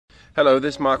Hello,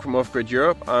 this is Mark from Off-Grid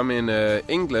Europe. I'm in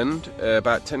England,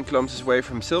 about 10 kilometers away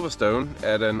from Silverstone,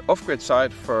 at an off-grid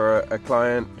site for a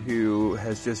client who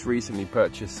has just recently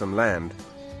purchased some land.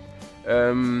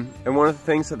 And one of the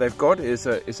things that they've got is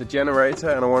a generator,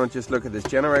 and I want to just look at this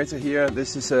generator here.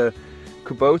 This is a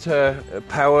Kubota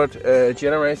powered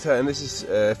generator, and this is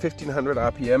 1500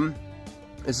 RPM.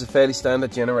 This is a fairly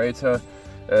standard generator.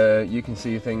 You can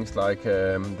see things like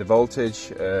the voltage,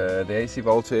 the AC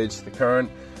voltage, the current,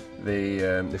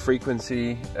 the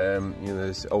frequency.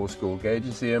 There's old school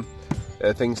gauges here.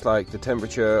 Things like the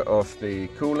temperature of the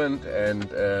coolant and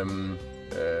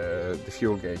the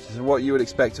fuel gauge. So what you would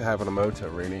expect to have on a motor,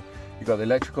 really. You've got the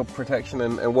electrical protection,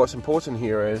 and what's important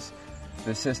here is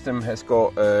the system has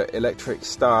got electric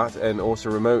start and also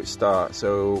remote start.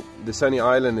 So the Sunny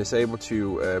Island is able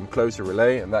to close the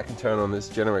relay, and that can turn on this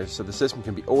generator, so the system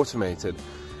can be automated.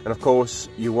 And of course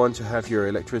you want to have your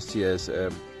electricity as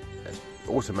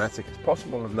automatic as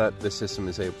possible, and that the system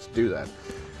is able to do that.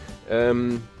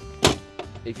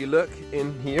 If you look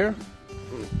in here,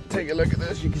 take a look at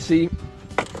this, you can see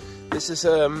this is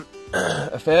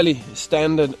a fairly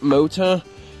standard motor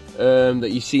that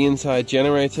you see inside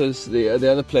generators. The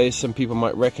other place some people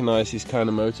might recognize these kind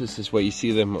of motors is where you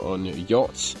see them on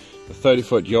yachts. A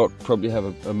 30-foot yacht probably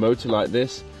have a motor like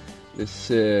this. This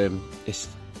is,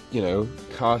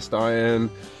 cast iron,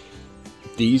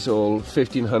 diesel,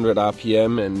 1500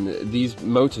 RPM, and these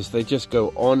motors, they just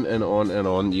go on and on and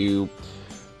on.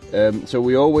 So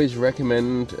we always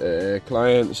recommend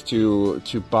clients to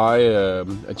buy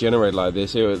a generator like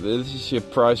this. This is your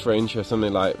price range of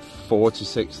something like 4,000 to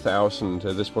 6,000.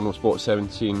 This one was bought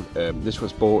 17. This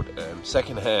was bought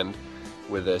second hand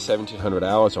with 1,700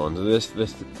 hours on. So this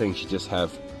thing should just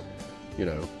have,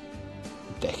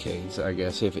 decades, I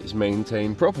guess, if it's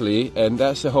maintained properly. And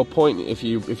that's the whole point. If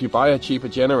you buy a cheaper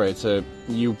generator,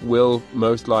 you will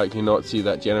most likely not see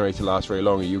that generator last very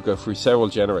long. You go through several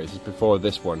generators before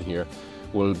this one here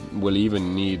will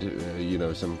even need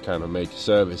some kind of major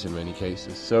service in many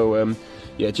cases. So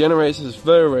yeah, generators is a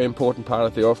very, very important part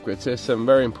of the off-grid system.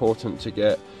 Very important to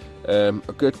get a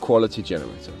good quality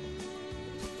generator.